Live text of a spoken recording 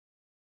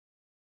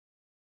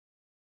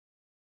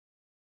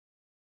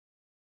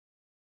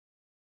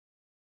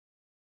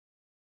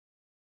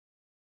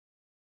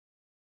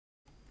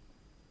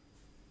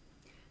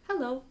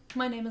Hello,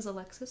 my name is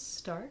Alexis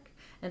Stark,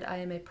 and I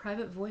am a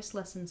private voice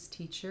lessons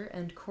teacher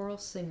and choral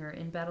singer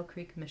in Battle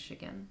Creek,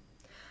 Michigan.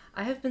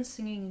 I have been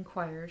singing in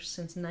choirs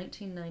since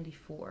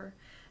 1994,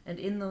 and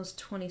in those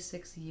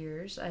 26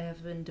 years, I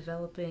have been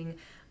developing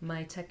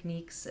my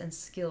techniques and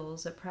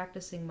skills at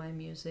practicing my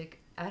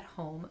music at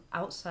home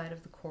outside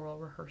of the choral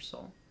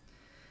rehearsal.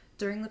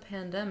 During the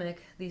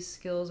pandemic, these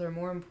skills are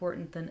more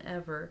important than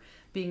ever,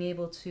 being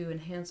able to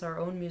enhance our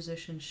own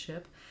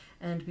musicianship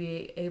and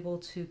be able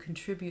to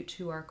contribute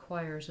to our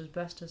choirs as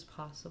best as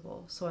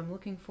possible. So I'm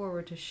looking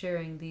forward to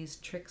sharing these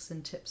tricks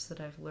and tips that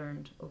I've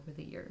learned over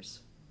the years.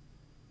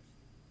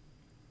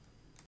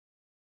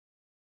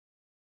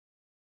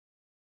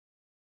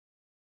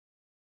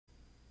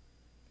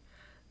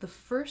 The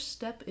first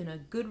step in a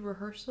good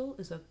rehearsal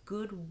is a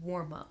good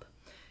warm-up.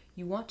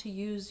 You want to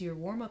use your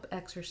warm-up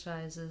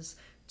exercises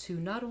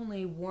to not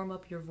only warm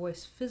up your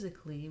voice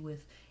physically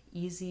with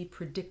easy,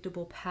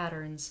 predictable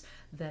patterns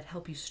that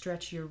help you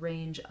stretch your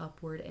range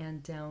upward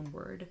and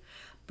downward,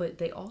 but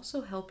they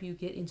also help you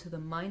get into the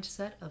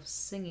mindset of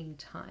singing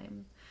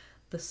time.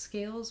 The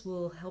scales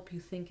will help you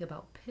think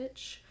about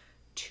pitch,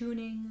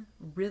 tuning,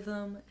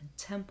 rhythm, and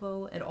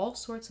tempo, and all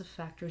sorts of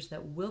factors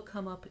that will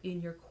come up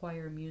in your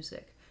choir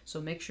music.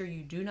 So make sure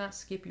you do not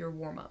skip your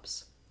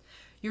warm-ups.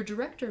 Your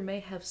director may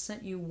have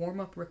sent you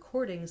warm-up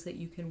recordings that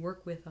you can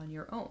work with on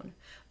your own,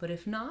 but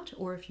if not,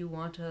 or if you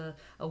want a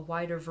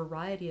wider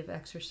variety of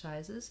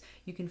exercises,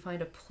 you can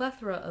find a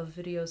plethora of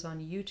videos on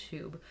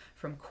YouTube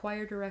from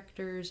choir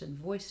directors and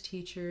voice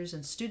teachers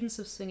and students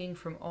of singing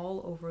from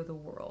all over the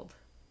world.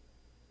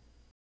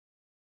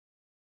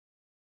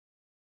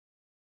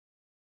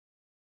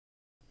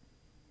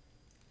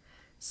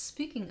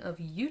 Speaking of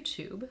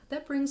YouTube,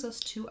 that brings us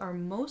to our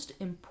most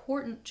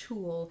important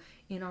tool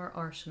in our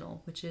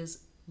arsenal, which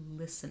is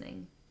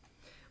listening.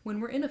 When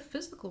we're in a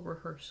physical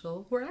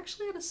rehearsal, we're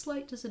actually at a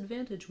slight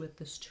disadvantage with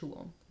this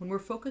tool. When we're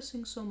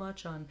focusing so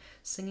much on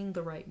singing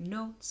the right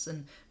notes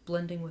and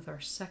blending with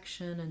our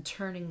section and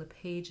turning the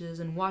pages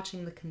and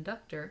watching the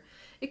conductor,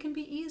 it can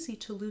be easy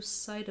to lose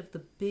sight of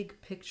the big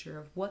picture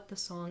of what the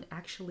song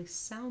actually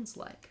sounds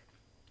like.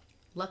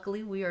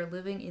 Luckily, we are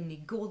living in the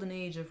golden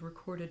age of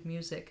recorded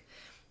music.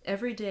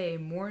 Every day,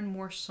 more and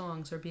more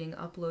songs are being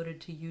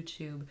uploaded to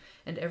YouTube,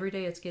 and every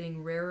day it's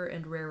getting rarer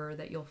and rarer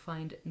that you'll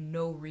find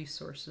no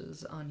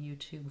resources on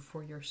YouTube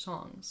for your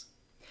songs.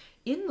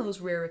 In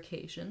those rare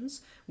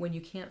occasions, when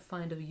you can't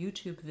find a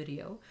YouTube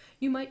video,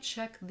 you might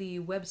check the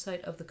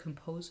website of the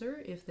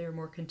composer if they're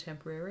more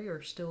contemporary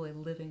or still a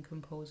living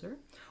composer,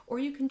 or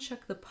you can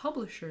check the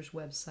publisher's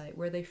website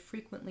where they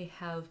frequently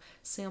have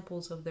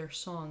samples of their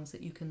songs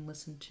that you can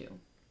listen to.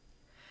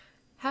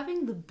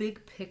 Having the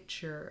big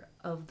picture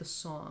of the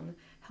song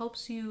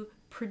helps you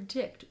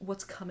predict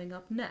what's coming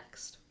up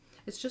next.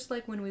 It's just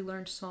like when we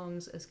learned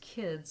songs as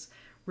kids,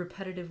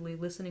 repetitively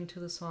listening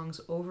to the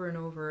songs over and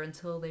over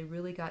until they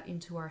really got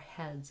into our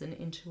heads and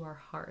into our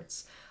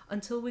hearts,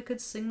 until we could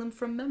sing them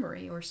from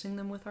memory or sing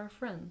them with our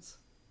friends.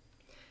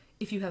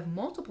 If you have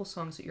multiple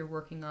songs that you're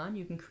working on,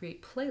 you can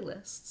create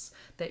playlists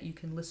that you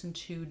can listen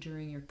to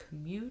during your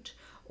commute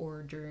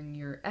or during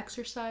your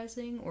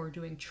exercising or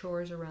doing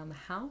chores around the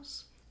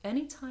house.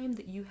 Any time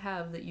that you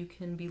have that you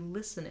can be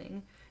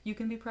listening, you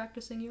can be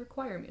practicing your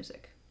choir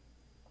music.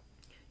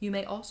 You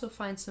may also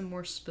find some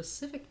more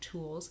specific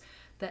tools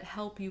that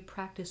help you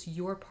practice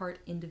your part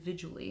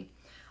individually.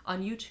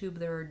 On YouTube,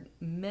 there are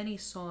many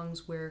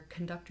songs where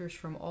conductors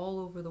from all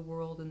over the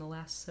world in the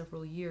last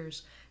several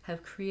years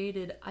have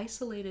created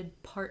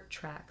isolated part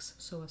tracks,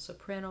 so a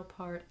soprano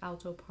part,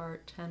 alto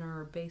part, tenor,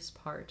 or bass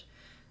part,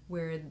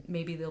 where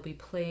maybe they'll be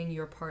playing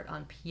your part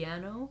on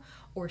piano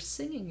or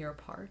singing your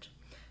part.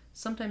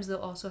 Sometimes they'll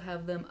also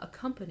have them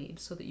accompanied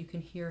so that you can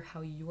hear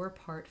how your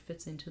part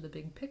fits into the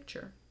big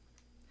picture.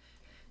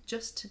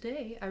 Just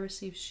today, I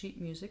received sheet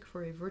music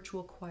for a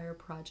virtual choir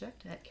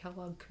project at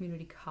Kellogg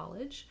Community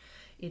College.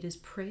 It is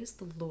Praise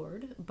the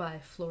Lord by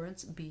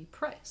Florence B.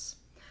 Price.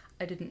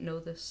 I didn't know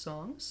this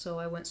song, so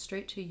I went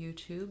straight to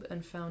YouTube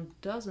and found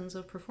dozens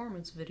of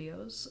performance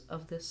videos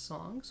of this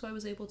song, so I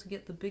was able to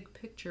get the big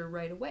picture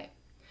right away.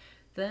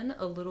 Then,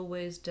 a little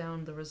ways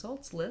down the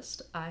results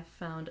list, I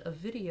found a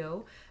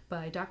video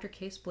by Dr.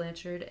 Case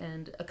Blanchard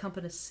and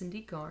accompanist Cindy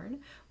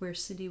Garn, where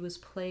Cindy was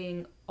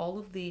playing all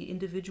of the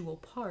individual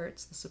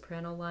parts, the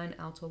soprano line,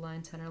 alto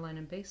line, tenor line,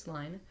 and bass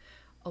line,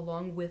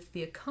 along with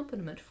the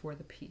accompaniment for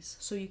the piece,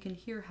 so you can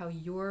hear how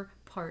your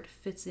part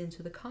fits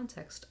into the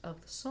context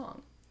of the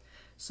song.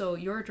 So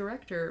your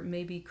director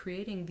may be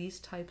creating these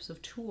types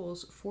of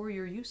tools for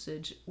your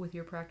usage with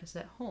your practice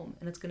at home,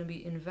 and it's going to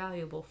be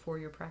invaluable for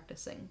your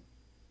practicing.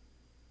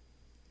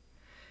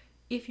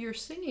 If you're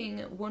singing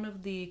one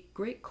of the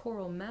great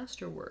choral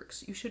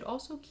masterworks, you should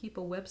also keep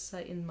a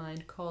website in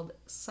mind called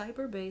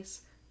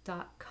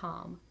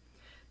cyberbase.com.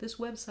 This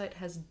website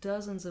has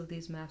dozens of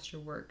these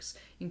masterworks,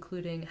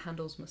 including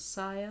Handel's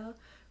Messiah,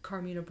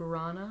 Carmina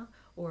Burana,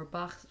 or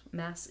Bach's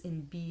Mass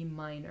in B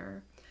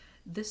minor.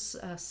 This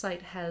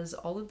site has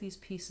all of these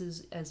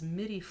pieces as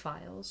MIDI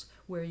files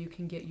where you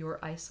can get your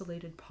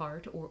isolated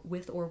part or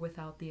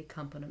without the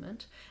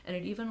accompaniment, and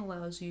it even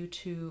allows you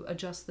to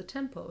adjust the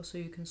tempo so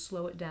you can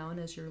slow it down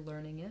as you're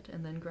learning it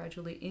and then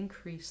gradually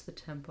increase the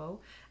tempo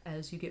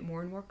as you get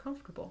more and more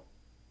comfortable.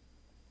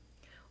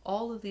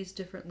 All of these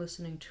different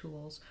listening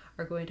tools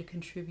are going to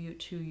contribute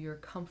to your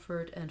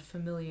comfort and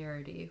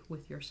familiarity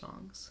with your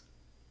songs.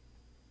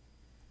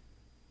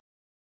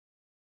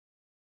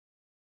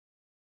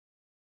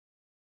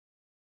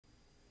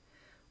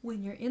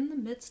 When you're in the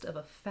midst of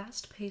a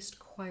fast-paced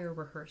choir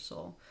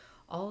rehearsal,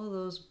 all of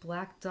those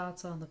black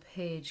dots on the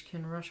page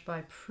can rush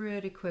by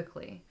pretty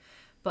quickly.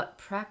 But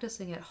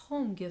practicing at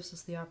home gives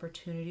us the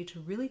opportunity to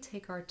really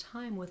take our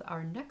time with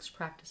our next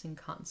practicing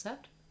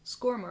concept,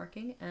 score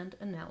marking and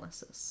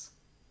analysis.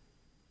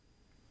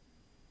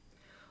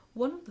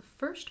 One of the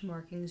first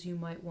markings you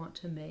might want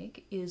to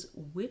make is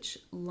which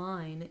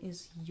line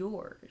is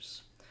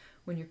yours.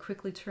 When you're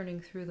quickly turning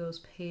through those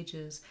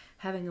pages,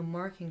 having a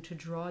marking to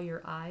draw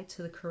your eye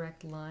to the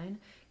correct line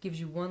gives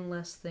you one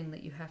less thing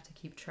that you have to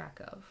keep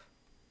track of.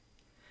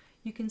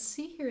 You can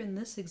see here in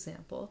this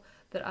example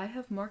that I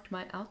have marked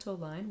my alto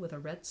line with a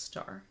red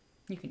star.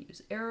 You can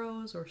use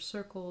arrows or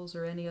circles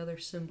or any other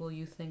symbol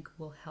you think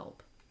will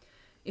help.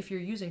 If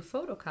you're using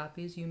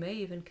photocopies, you may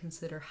even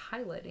consider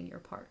highlighting your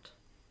part.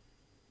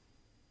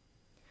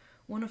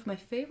 One of my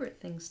favorite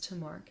things to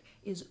mark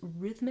is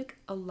rhythmic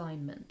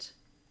alignment.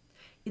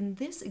 In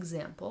this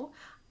example,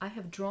 I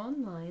have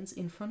drawn lines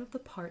in front of the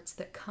parts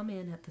that come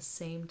in at the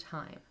same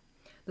time.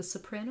 The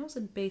sopranos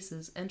and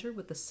basses enter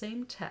with the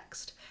same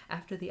text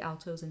after the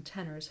altos and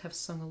tenors have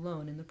sung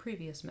alone in the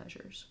previous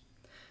measures.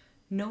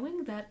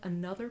 Knowing that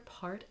another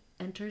part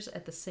enters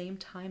at the same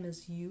time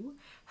as you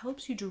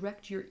helps you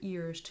direct your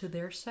ears to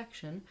their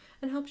section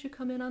and helps you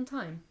come in on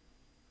time.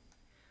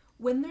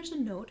 When there's a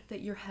note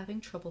that you're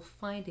having trouble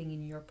finding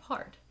in your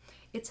part,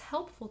 it's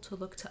helpful to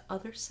look to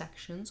other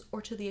sections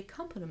or to the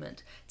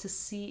accompaniment to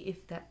see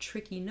if that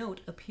tricky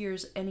note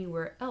appears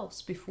anywhere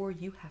else before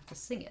you have to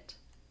sing it.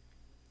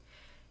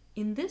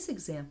 In this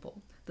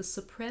example, the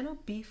soprano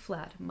B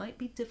flat might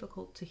be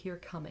difficult to hear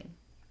coming,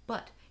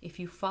 but if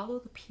you follow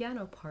the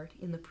piano part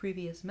in the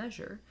previous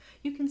measure,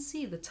 you can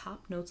see the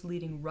top notes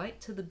leading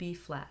right to the B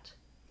flat.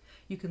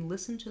 You can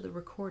listen to the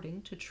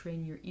recording to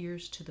train your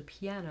ears to the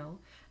piano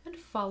and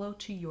follow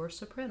to your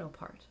soprano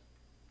part.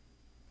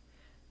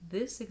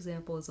 This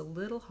example is a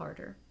little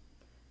harder.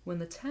 When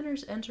the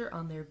tenors enter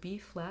on their B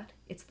flat,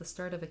 it's the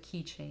start of a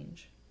key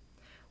change.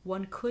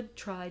 One could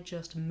try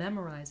just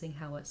memorizing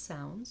how it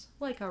sounds,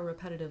 like our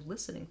repetitive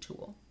listening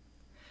tool.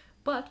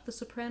 But the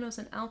sopranos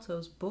and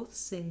altos both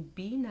sing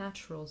B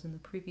naturals in the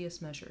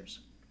previous measures.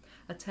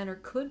 A tenor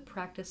could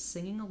practice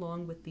singing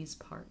along with these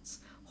parts,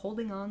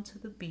 holding on to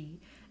the B,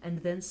 and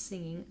then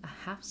singing a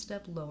half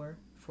step lower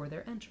for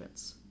their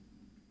entrance.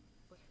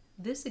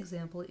 This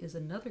example is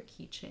another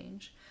key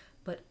change,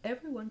 but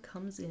everyone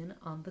comes in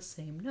on the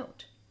same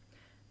note.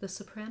 The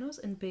sopranos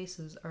and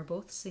basses are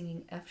both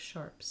singing F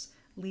sharps,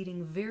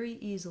 leading very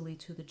easily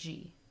to the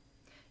G.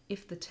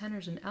 If the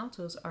tenors and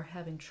altos are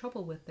having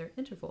trouble with their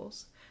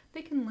intervals,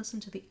 they can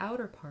listen to the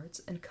outer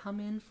parts and come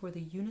in for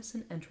the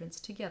unison entrance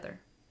together.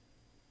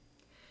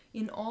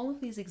 In all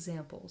of these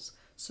examples,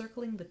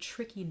 circling the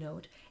tricky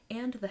note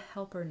and the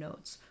helper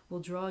notes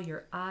will draw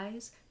your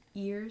eyes,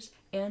 ears,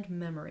 and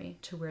memory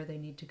to where they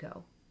need to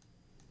go.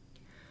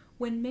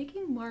 When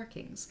making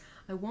markings,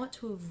 I want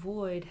to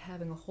avoid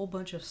having a whole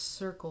bunch of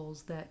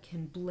circles that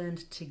can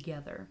blend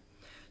together.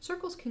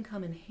 Circles can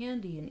come in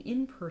handy in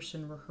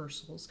in-person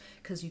rehearsals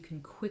because you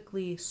can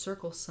quickly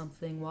circle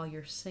something while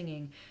you're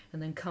singing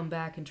and then come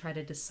back and try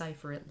to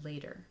decipher it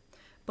later.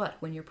 But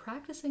when you're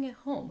practicing at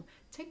home,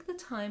 take the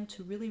time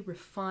to really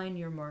refine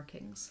your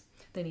markings.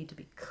 They need to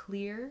be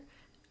clear,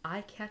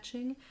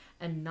 eye-catching,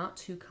 and not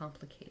too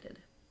complicated.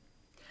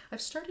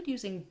 I've started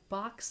using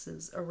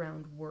boxes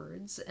around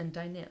words and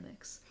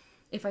dynamics.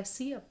 If I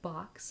see a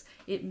box,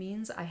 it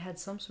means I had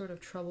some sort of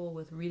trouble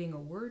with reading a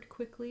word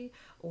quickly,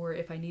 or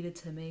if I needed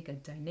to make a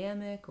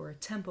dynamic or a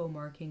tempo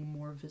marking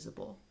more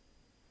visible.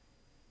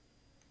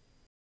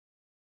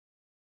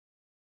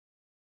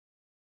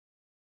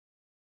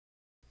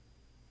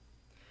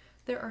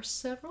 There are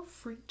several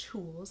free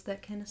tools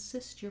that can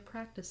assist your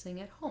practicing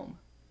at home.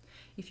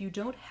 If you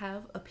don't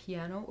have a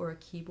piano or a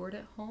keyboard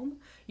at home,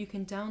 you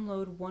can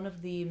download one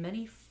of the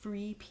many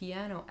free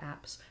piano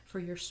apps for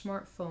your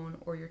smartphone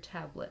or your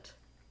tablet.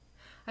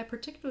 I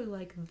particularly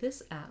like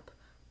this app,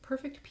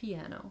 Perfect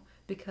Piano,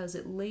 because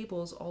it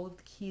labels all of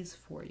the keys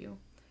for you.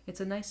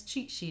 It's a nice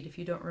cheat sheet if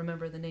you don't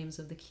remember the names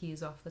of the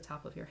keys off the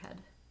top of your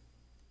head.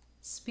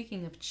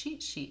 Speaking of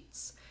cheat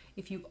sheets,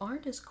 if you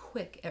aren't as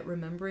quick at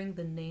remembering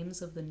the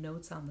names of the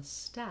notes on the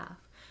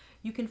staff,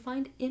 you can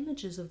find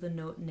images of the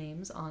note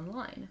names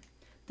online.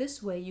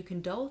 This way you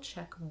can double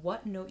check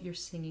what note you're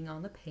singing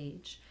on the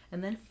page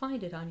and then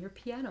find it on your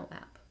piano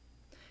app.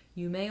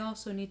 You may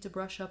also need to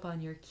brush up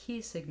on your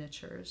key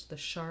signatures, the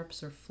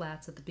sharps or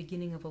flats at the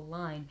beginning of a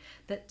line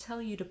that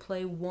tell you to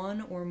play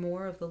one or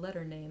more of the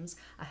letter names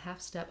a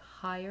half step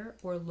higher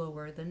or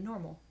lower than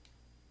normal.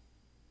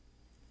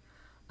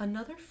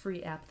 Another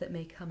free app that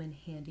may come in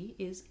handy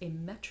is a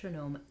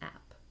metronome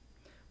app.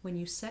 When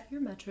you set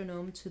your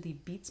metronome to the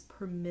beats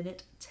per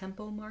minute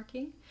tempo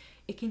marking,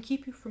 it can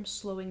keep you from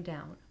slowing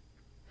down.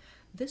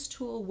 This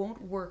tool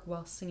won't work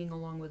while singing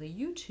along with a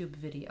YouTube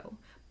video,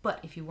 but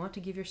if you want to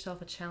give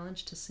yourself a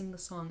challenge to sing the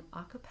song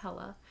a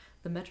cappella,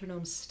 the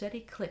metronome's steady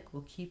click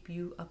will keep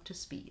you up to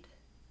speed.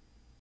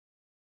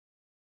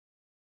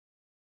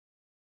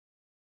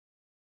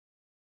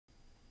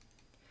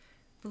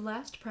 The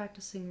last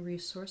practicing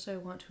resource I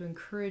want to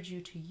encourage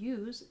you to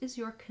use is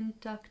your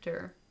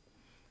conductor.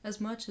 As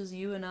much as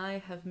you and I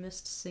have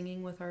missed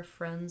singing with our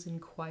friends in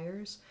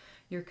choirs,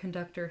 your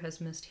conductor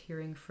has missed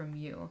hearing from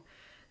you.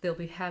 They'll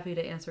be happy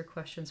to answer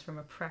questions from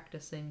a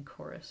practicing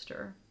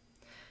chorister.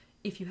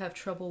 If you have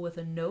trouble with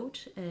a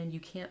note and you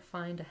can't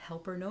find a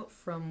helper note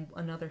from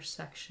another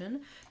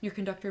section, your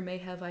conductor may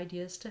have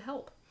ideas to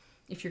help.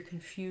 If you're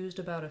confused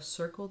about a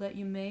circle that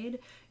you made,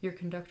 your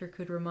conductor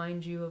could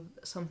remind you of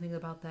something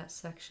about that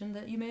section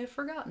that you may have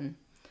forgotten.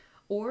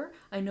 Or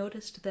I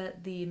noticed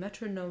that the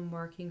metronome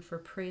marking for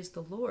Praise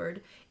the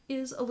Lord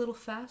is a little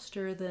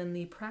faster than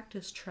the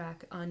practice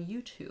track on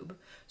YouTube.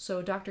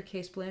 So Dr.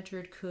 Case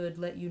Blanchard could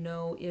let you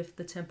know if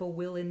the tempo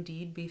will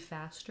indeed be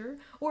faster,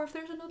 or if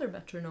there's another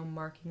metronome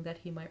marking that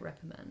he might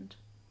recommend.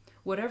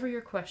 Whatever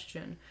your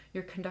question,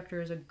 your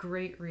conductor is a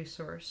great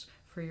resource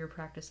for your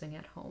practicing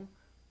at home.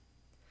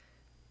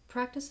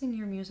 Practicing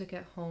your music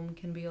at home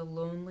can be a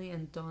lonely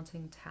and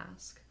daunting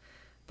task.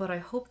 But I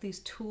hope these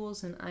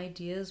tools and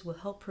ideas will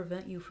help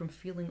prevent you from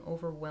feeling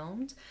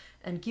overwhelmed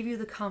and give you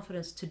the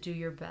confidence to do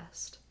your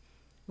best.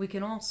 We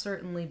can all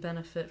certainly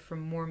benefit from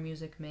more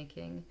music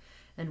making,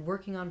 and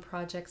working on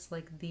projects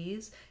like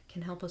these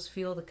can help us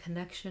feel the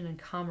connection and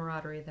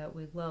camaraderie that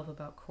we love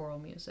about choral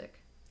music.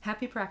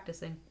 Happy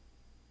practicing!